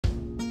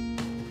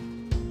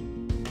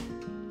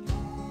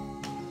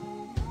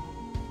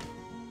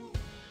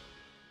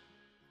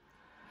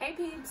Hey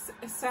peeps,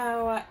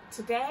 so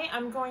today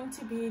I'm going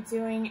to be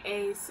doing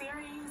a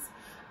series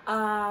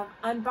of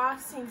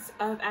unboxings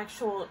of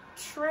actual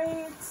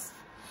trades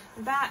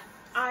that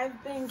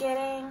I've been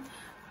getting.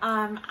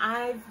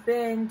 I've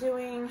been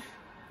doing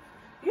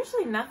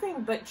usually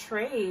nothing but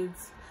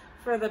trades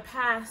for the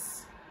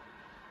past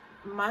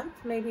month,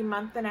 maybe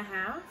month and a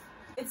half.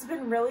 It's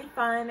been really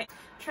fun.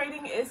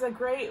 Trading is a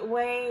great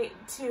way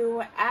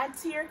to add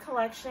to your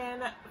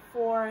collection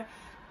for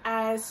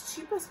as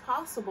cheap as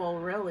possible,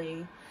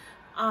 really.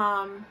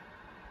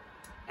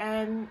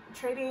 And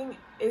trading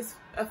is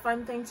a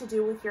fun thing to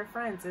do with your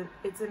friends.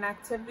 It's an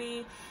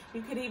activity.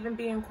 You could even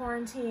be in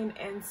quarantine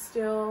and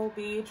still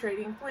be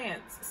trading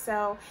plants.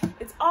 So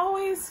it's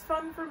always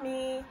fun for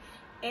me.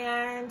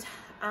 And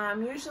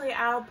usually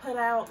I'll put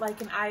out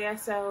like an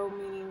ISO,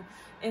 meaning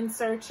in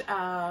search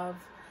of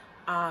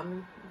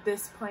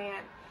this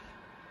plant,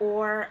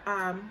 or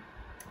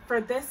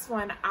for this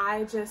one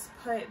I just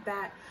put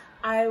that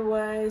I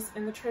was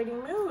in the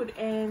trading mood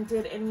and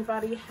did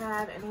anybody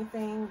have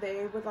anything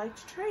they would like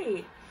to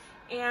trade.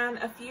 And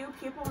a few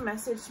people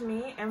messaged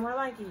me and were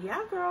like,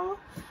 yeah girl,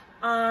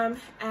 and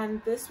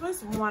this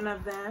was one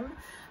of them.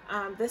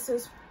 This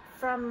is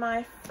from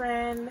my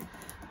friend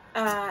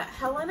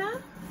Helena,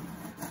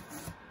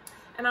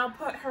 and I'll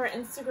put her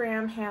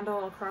Instagram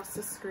handle across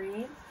the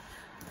screen.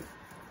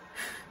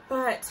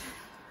 But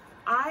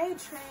I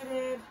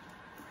traded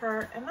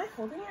her, am I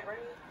holding it right?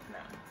 No.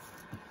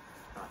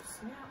 Oh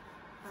snap.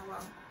 Oh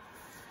well.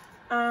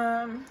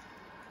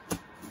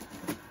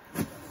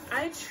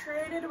 I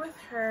traded with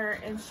her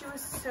and she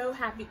was so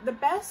happy. The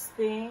best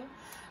thing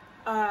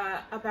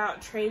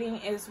about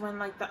trading is when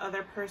like the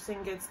other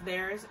person gets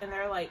theirs and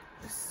they're like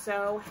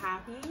so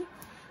happy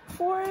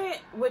for it,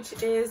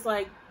 which is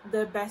like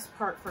the best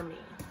part for me.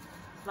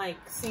 Like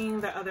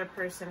seeing the other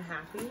person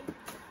happy.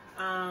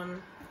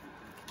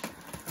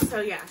 So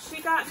yeah,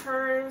 she got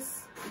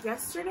hers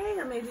yesterday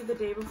or maybe the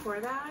day before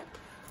that,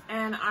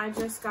 and I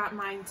just got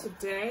mine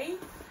today,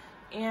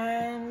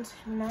 and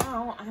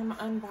now I'm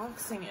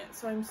unboxing it.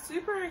 So I'm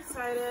super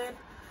excited,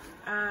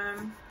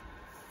 and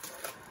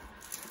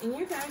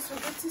you guys will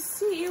get to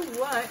see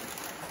what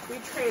we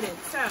traded.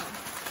 So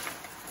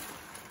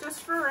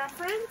just for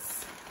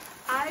reference,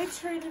 I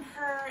traded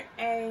her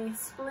a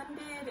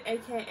Splendid,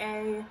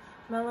 aka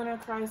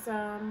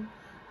Melanochrysum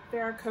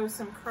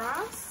verrucosum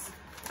cross,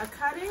 a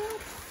cutting,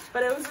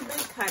 but it was a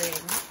big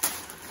cutting.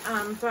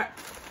 But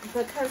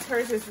because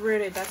hers is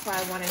rooted, that's why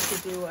I wanted to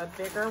do a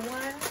bigger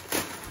one.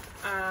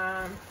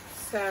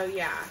 So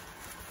yeah.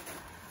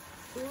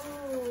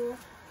 Ooh.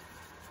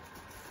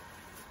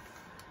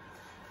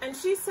 And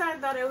she said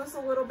that it was a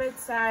little bit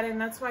sad and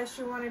that's why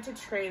she wanted to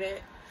trade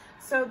it.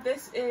 So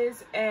this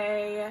is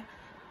a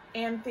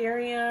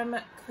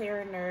Anthurium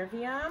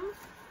clarinervium.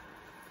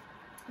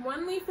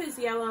 One leaf is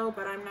yellow,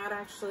 but I'm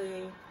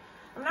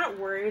not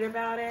worried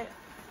about it.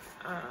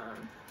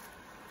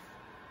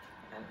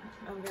 And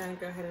I'm gonna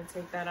go ahead and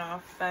take that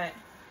off, but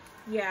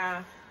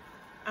yeah,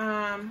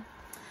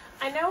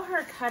 I know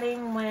her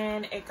cutting,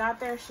 when it got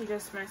there, she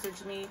just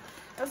messaged me.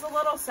 It was a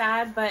little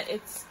sad, but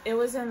it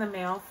was in the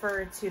mail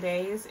for 2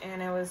 days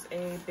and it was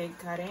a big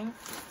cutting,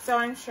 so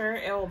I'm sure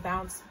it will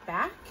bounce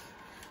back.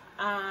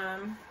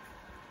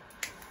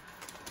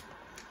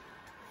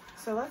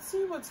 So let's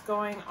see what's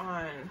going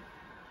on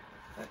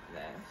with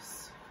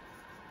this.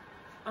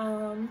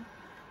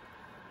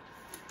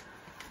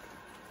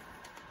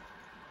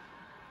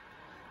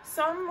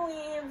 Some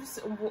leaves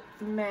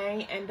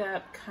may end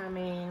up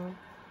coming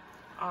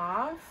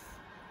off.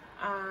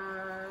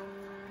 I'm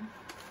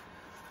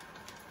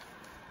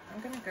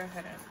gonna go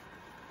ahead and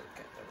look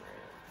at the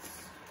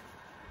roots.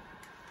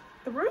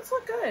 The roots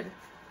look good.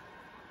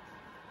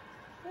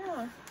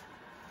 Yeah,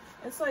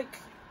 it's like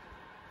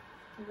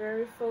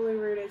very fully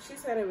rooted. She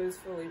said it was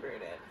fully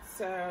rooted,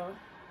 so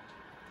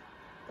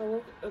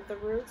the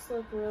roots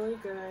look really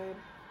good.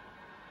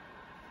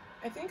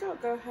 I think I'll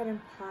go ahead and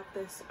pot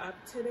this up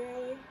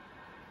today.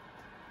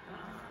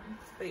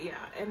 But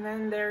yeah, and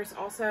then there's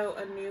also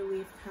a new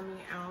leaf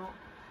coming out,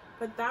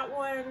 but that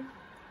one,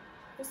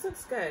 this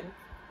looks good.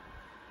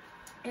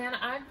 And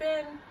I've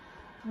been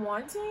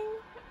wanting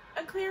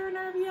a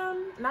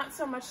clarinervium, not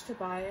so much to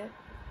buy it.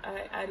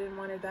 I didn't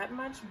want it that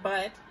much,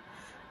 but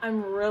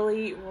I'm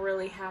really,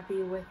 really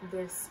happy with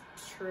this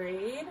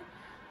trade.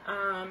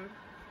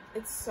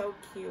 It's so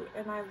cute,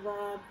 and I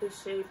love the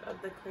shape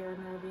of the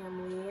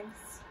clarinervium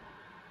leaves.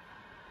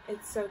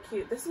 It's so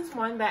cute. This is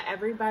one that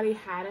everybody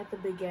had at the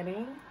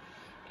beginning,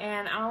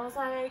 and I was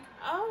like,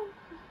 oh,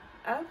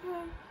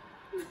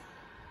 okay.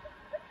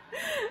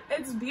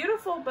 It's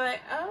beautiful, but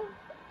oh,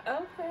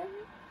 okay.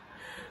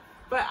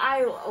 But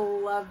I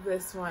love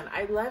this one.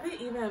 I love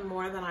it even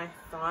more than I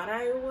thought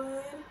I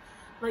would.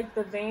 Like,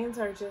 the veins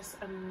are just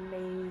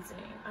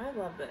amazing. I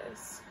love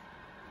this.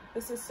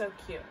 This is so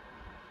cute.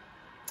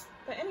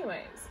 But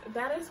anyways,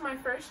 that is my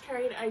first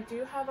trade. I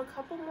do have a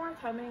couple more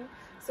coming,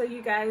 so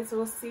you guys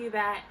will see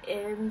that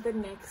in the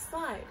next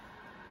slide.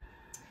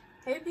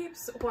 Hey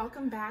peeps,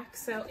 welcome back.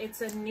 So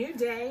it's a new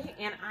day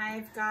and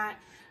I've got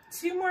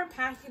 2 more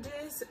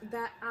packages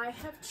that I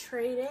have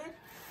traded.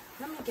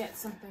 Let me get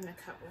something to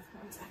cut with,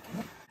 1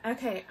 second.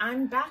 Okay,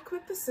 I'm back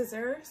with the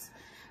scissors.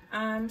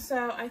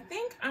 So I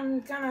think I'm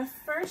gonna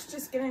first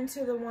just get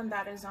into the one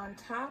that is on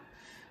top,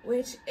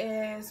 which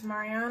is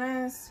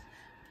Mariana's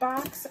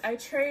box. I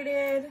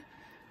traded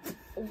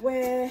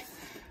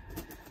with,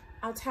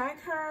 I'll tag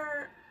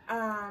her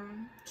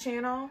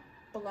channel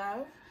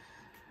below.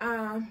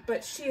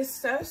 But she is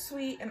so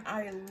sweet and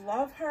I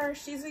love her.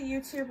 She's a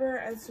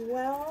YouTuber as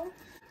well.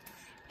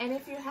 And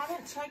if you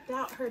haven't checked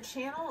out her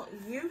channel,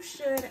 you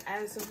should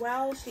as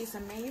well. She's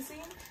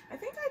amazing. I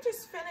think I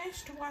just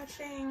finished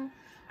watching,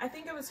 I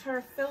think it was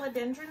her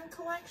philodendron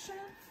collection.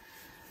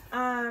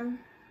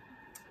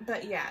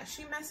 But yeah,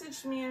 she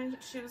messaged me and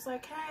she was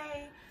like,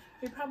 hey,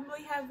 we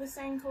probably have the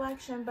same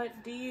collection, but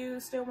do you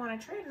still want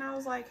to trade? And I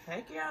was like,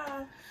 heck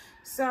yeah.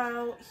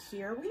 So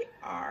here we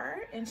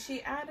are, and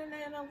she added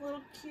in a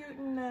little cute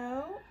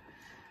note,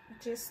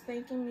 just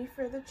thanking me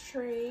for the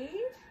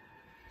trade.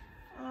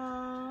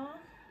 Aww.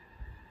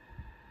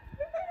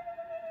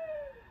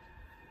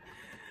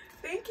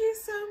 Thank you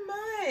so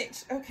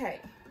much.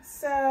 Okay,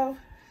 so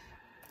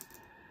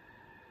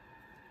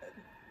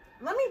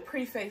let me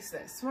preface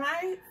this. When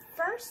I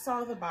first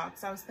saw the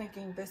box, I was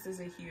thinking this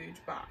is a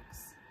huge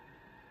box.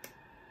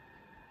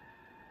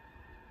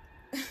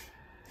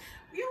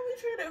 We only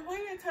traded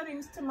Hoya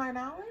cuttings to my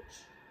knowledge.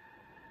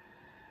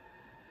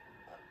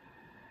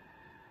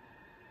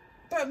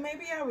 But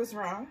maybe I was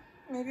wrong.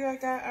 Maybe I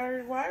got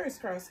our wires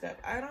crossed up.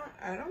 I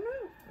don't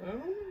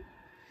know.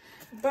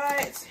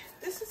 But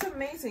this is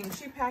amazing.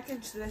 She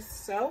packaged this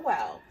so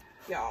well.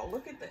 Y'all,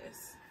 look at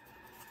this.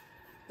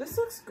 This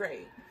looks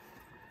great.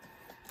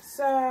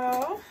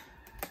 So,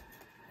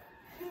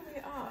 here we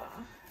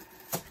are.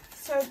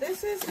 So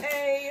this is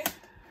a,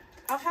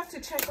 I'll have to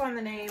check on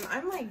the name.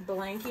 I'm like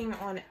blanking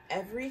on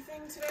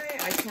everything today.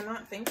 I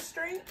cannot think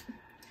straight.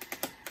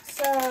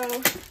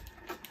 So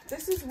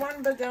this is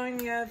one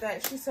begonia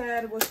that she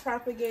said was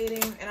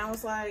propagating, and I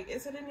was like,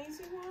 is it an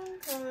easy one?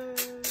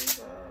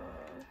 Because,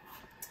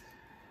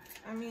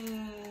 I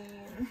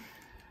mean,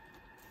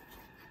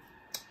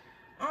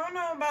 I don't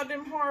know about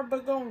them hard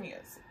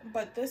begonias,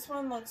 but this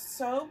one looks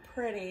so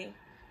pretty.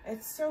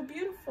 It's so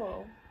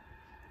beautiful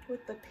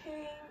with the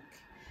pink.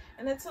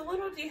 And it's a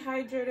little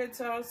dehydrated,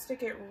 so I'll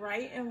stick it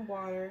right in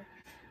water.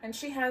 And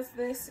she has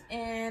this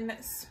in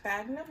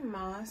sphagnum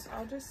moss.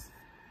 I'll just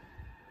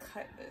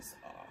cut this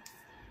off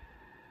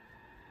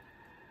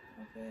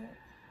a bit.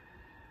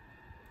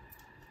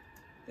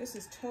 This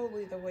is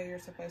totally the way you're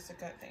supposed to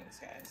cut things,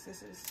 guys.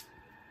 This is,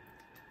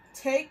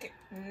 take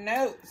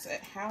notes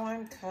at how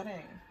I'm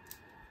cutting.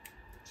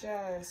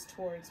 Just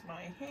towards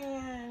my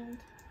hand,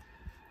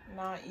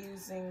 not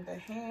using the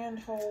hand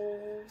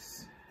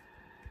holes.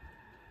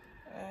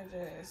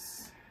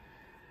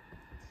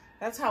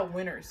 That's how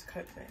winners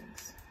cut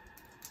things.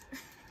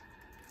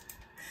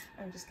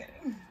 I'm just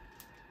kidding.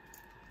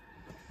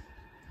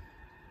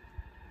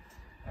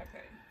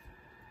 Okay.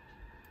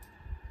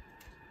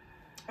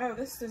 Oh,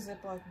 this is a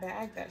Ziploc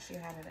bag that she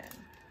had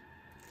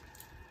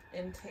it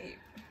in tape.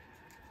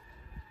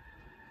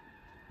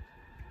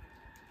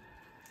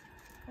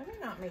 Let me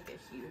not make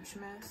a huge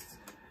mess.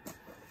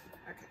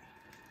 Okay.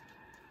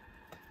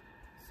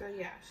 So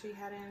yeah, she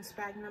had it in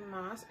sphagnum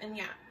moss, and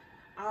yeah,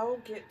 I'll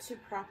get to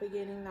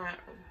propagating that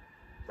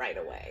right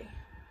away.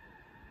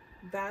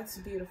 That's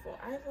beautiful.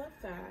 I love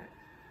that.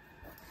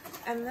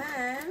 And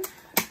then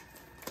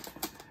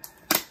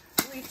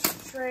we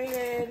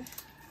traded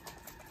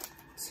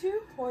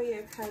 2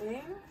 Hoya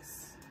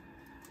cuttings.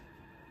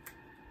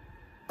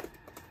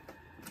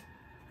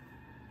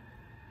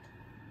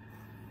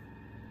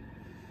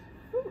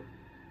 Ooh.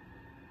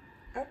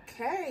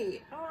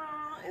 Okay.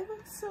 Oh, it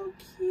looks so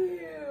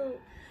cute.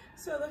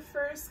 So the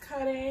first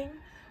cutting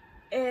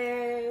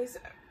is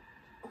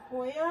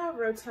Hoya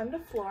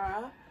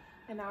rotundiflora,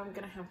 and now I'm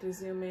gonna have to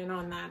zoom in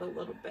on that a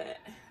little bit.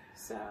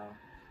 So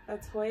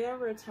that's Hoya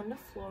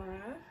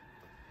rotundiflora,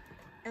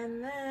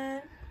 and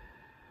then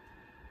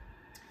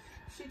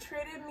she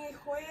traded me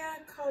Hoya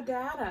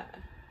caudata.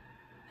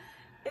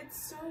 It's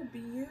so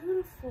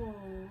beautiful.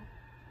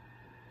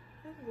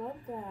 I love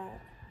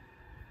that.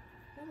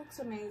 That looks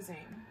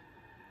amazing,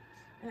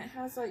 and it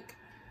has like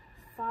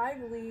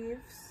 5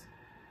 leaves.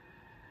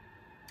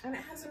 And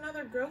it has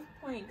another growth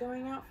point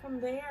going out from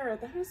there.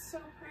 That is so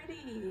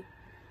pretty.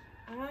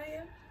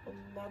 I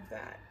love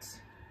that.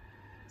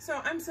 So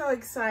I'm so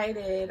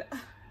excited.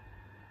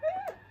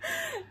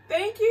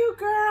 Thank you,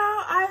 girl.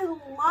 I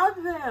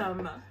love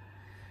them.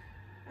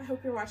 I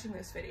hope you're watching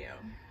this video.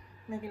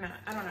 Maybe not.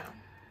 I don't know.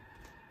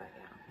 But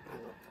yeah, I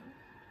love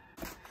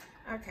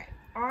them. Okay,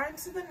 on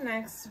to the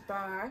next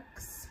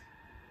box.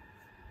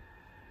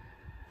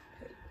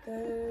 Put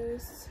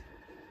this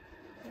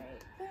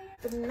right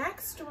there. The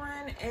next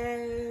one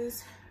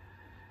is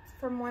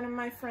from one of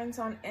my friends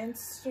on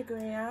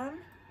Instagram.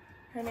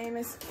 Her name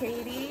is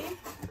Katie.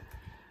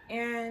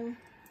 And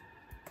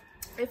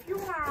if you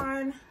are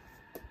on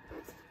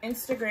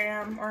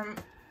Instagram or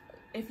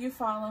if you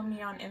follow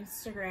me on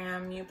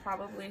Instagram, you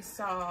probably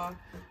saw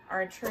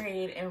our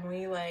trade and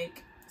we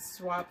like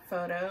swapped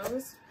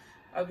photos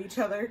of each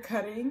other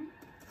cutting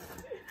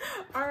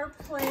our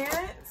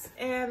plants,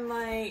 and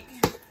like,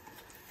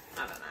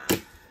 I don't know.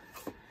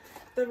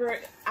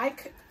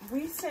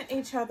 We sent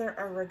each other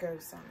a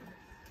rugosum.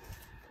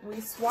 We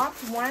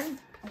swapped one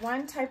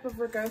type of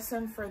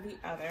rugosum for the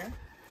other,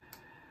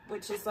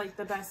 which is like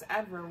the best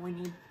ever when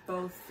you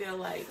both feel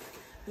like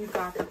you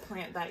got the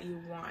plant that you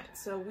want.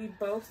 So we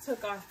both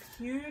took off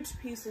huge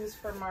pieces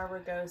from our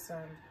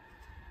rugosum,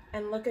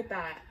 and look at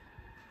that.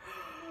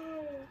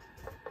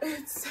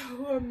 It's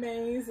so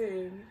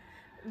amazing.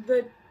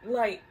 The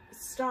like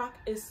stalk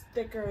is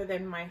thicker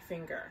than my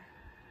finger.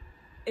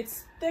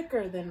 It's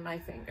thicker than my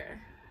finger.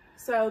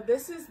 So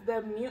this is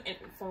the mutant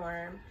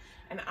form,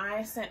 and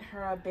I sent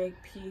her a big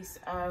piece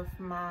of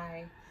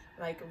my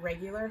like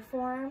regular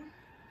form.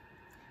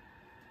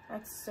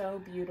 That's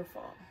so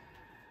beautiful.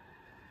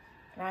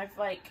 And I've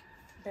like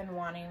been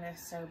wanting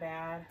this so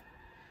bad,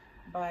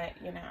 but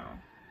you know,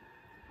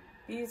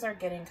 these are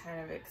getting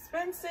kind of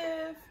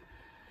expensive,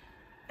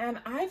 and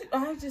I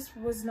just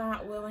was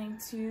not willing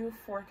to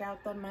fork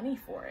out the money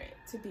for it,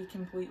 to be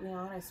completely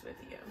honest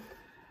with you.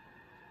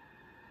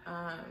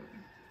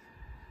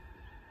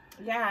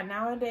 Yeah,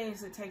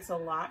 nowadays it takes a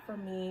lot for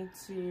me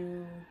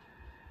to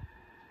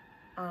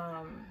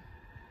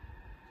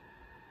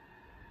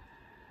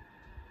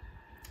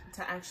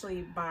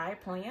actually buy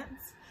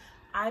plants.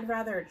 I'd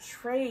rather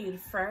trade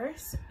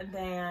first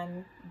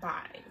than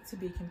buy, to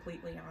be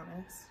completely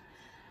honest.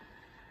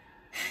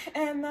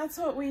 And that's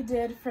what we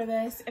did for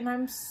this, and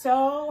I'm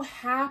so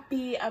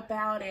happy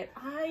about it.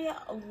 I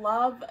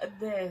love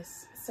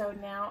this. So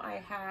now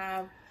I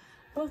have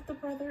both the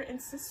brother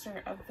and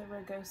sister of the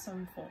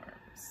rugosum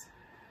forms.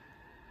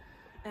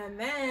 And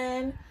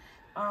then,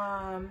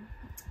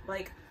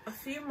 like a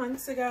few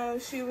months ago,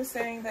 she was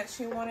saying that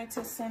she wanted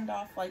to send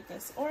off like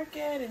this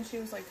orchid, and she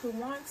was like, who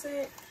wants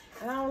it?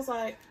 And I was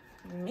like,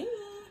 me.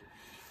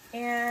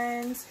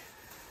 And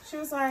she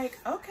was like,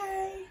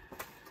 okay.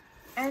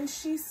 And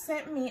she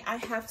sent me, I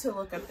have to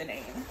look up the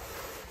name.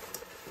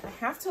 I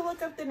have to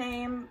look up the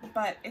name,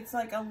 but it's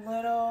like a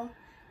little,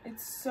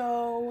 it's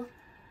so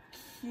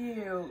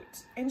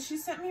cute. And she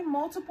sent me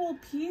multiple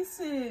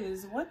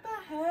pieces. What the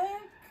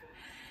heck?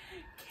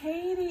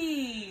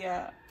 Katie.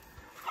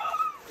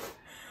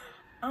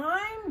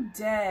 I'm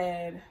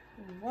dead.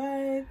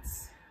 What?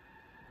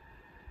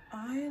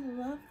 I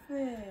love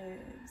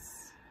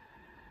this.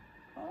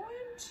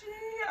 OMG,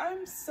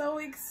 I'm so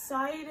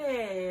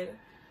excited.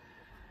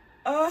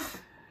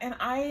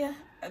 And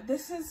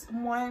this is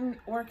one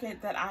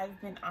orchid that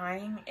I've been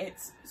eyeing.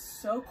 It's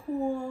so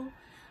cool.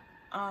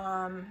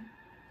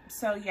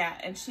 So yeah,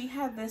 and she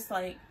had this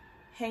like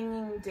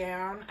hanging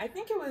down. I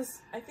think it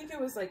was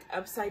like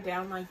upside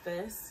down like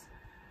this.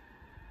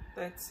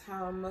 That's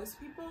how most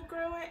people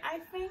grow it, I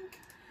think.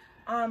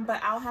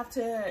 But I'll have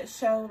to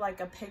show like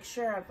a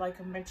picture of like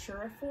a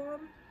mature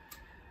form.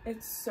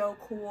 It's so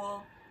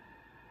cool.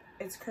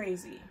 It's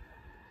crazy.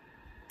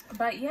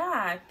 But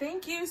yeah,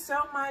 thank you so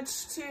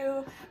much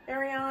to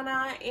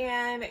Ariana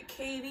and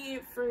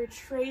Katie for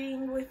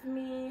trading with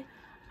me.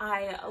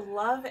 I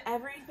love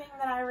everything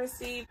that I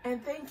received.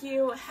 And thank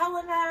you,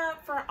 Helena,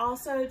 for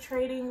also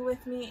trading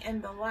with me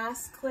in the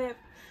last clip.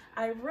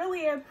 I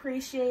really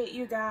appreciate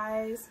you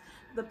guys.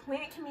 The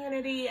plant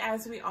community,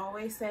 as we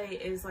always say,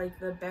 is like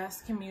the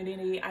best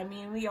community. I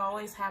mean, we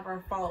always have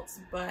our faults,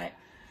 but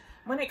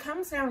when it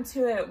comes down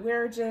to it,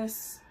 we're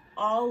just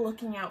all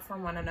looking out for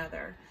one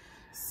another.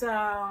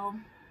 So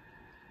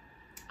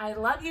I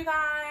love you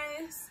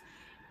guys,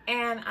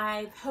 and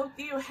I hope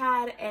you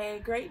had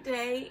a great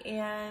day,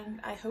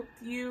 and I hope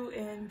you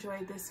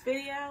enjoyed this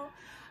video.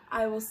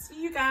 I will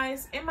see you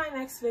guys in my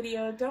next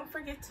video. Don't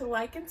forget to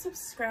like and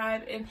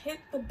subscribe and hit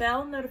the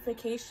bell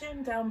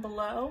notification down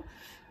below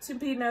to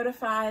be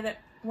notified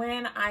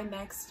when I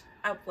next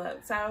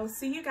upload. So I will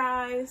see you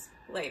guys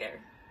later.